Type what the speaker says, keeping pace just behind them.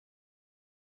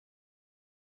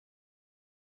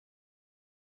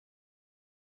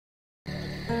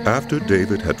After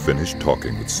David had finished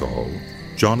talking with Saul,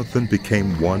 Jonathan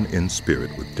became one in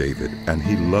spirit with David, and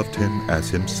he loved him as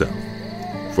himself.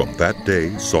 From that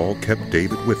day, Saul kept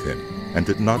David with him and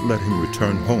did not let him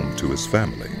return home to his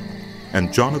family.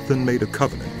 And Jonathan made a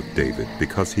covenant with David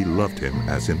because he loved him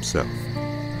as himself.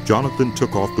 Jonathan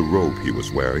took off the robe he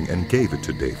was wearing and gave it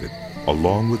to David,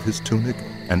 along with his tunic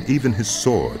and even his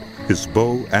sword, his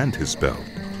bow, and his belt.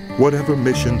 Whatever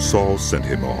mission Saul sent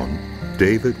him on,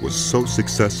 David was so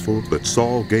successful that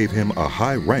Saul gave him a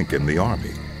high rank in the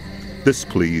army. This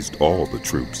pleased all the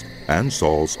troops and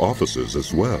Saul's officers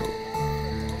as well.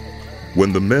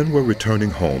 When the men were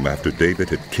returning home after David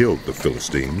had killed the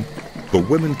Philistine, the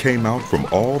women came out from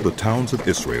all the towns of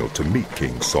Israel to meet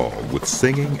King Saul with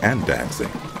singing and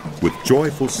dancing, with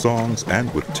joyful songs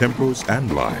and with timbrels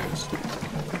and lyres.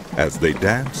 As they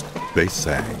danced, they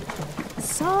sang,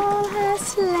 Saul has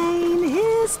slain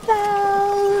his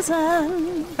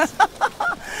thousands,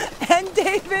 and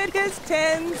David his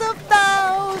tens of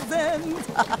thousands.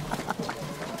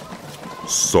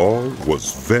 Saul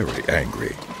was very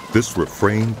angry. This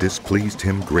refrain displeased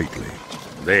him greatly.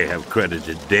 They have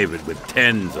credited David with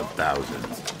tens of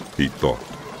thousands, he thought,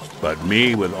 but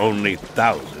me with only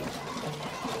thousands.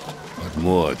 What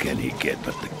more can he get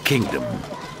but the kingdom?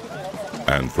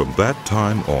 And from that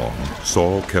time on,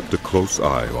 Saul kept a close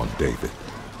eye on David.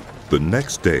 The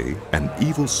next day, an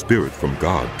evil spirit from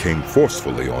God came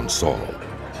forcefully on Saul.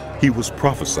 He was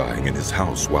prophesying in his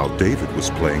house while David was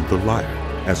playing the lyre,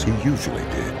 as he usually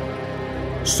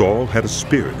did. Saul had a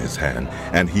spear in his hand,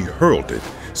 and he hurled it,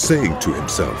 saying to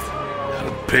himself,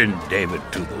 I'll pin David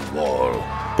to the wall.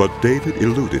 But David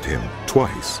eluded him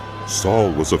twice.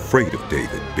 Saul was afraid of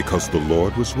David because the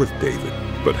Lord was with David,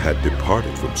 but had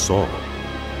departed from Saul.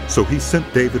 So he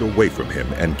sent David away from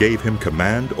him and gave him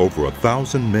command over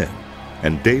 1,000 men,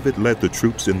 and David led the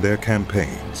troops in their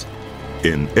campaigns.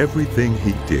 In everything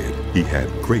he did, he had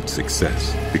great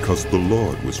success because the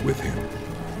Lord was with him.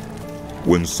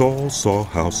 When Saul saw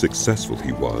how successful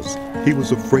he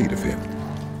was afraid of him.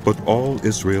 But all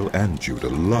Israel and Judah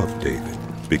loved David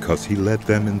because he led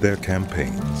them in their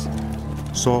campaigns.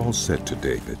 Saul said to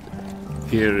David,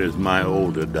 Here is my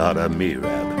older daughter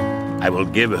Merab. I will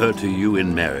give her to you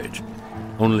in marriage.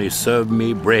 Only serve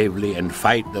me bravely and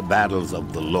fight the battles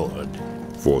of the Lord.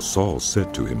 For Saul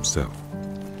said to himself,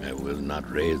 I will not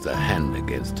raise a hand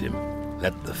against him.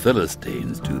 Let the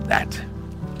Philistines do that.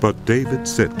 But David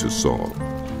said to Saul,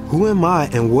 Who am I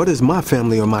and what is my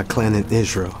family or my clan in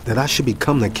Israel, that I should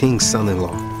become the king's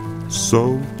son-in-law?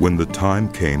 So when the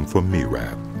time came for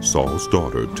Merab, Saul's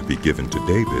daughter, to be given to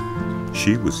David,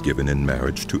 she was given in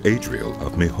marriage to Adriel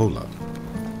of Meholah.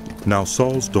 Now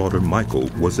Saul's daughter Michal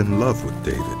was in love with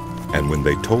David, and when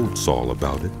they told Saul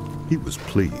about it, he was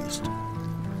pleased.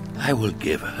 I will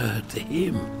give her to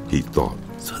him, he thought,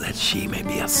 so that she may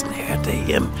be a snare to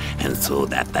him, and so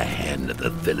that the hand of the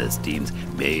Philistines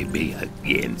may be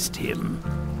against him.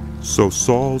 So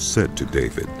Saul said to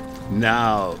David,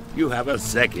 Now you have a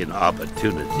second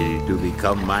opportunity to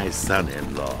become my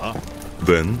son-in-law.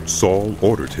 Then Saul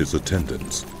ordered his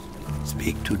attendants,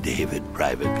 Speak to David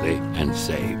privately and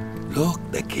say, Look,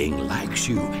 the king likes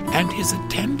you, and his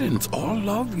attendants all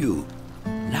love you.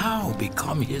 Now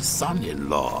become his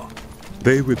son-in-law.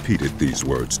 They repeated these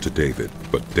words to David,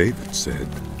 but David said,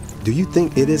 Do you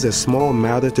think it is a small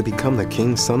matter to become the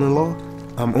king's son-in-law?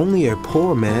 I'm only a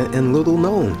poor man and little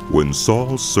known. When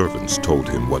Saul's servants told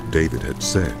him what David had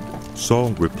said,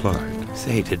 Saul replied,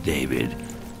 Say to David,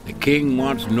 the king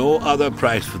wants no other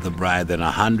price for the bride than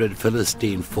 100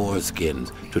 Philistine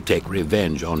foreskins to take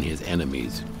revenge on his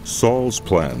enemies. Saul's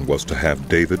plan was to have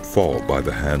David fall by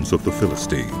the hands of the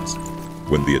Philistines.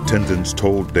 When the attendants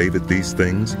told David these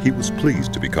things, he was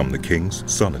pleased to become the king's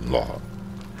son-in-law.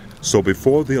 So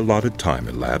before the allotted time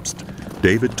elapsed,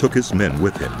 David took his men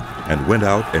with him and went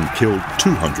out and killed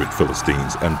 200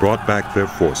 Philistines and brought back their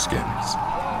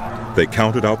foreskins. They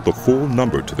counted out the full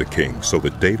number to the king so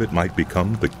that David might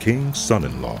become the king's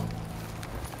son-in-law.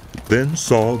 Then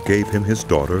Saul gave him his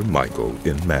daughter Michal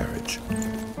in marriage.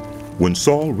 When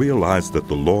Saul realized that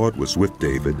the Lord was with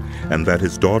David and that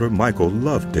his daughter Michal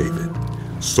loved David,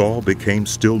 Saul became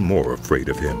still more afraid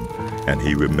of him, and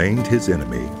he remained his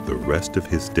enemy the rest of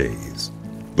his days.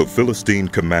 The Philistine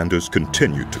commanders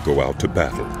continued to go out to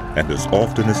battle, and as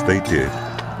often as they did,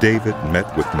 David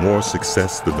met with more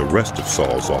success than the rest of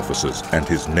Saul's officers, and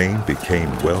his name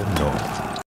became well known.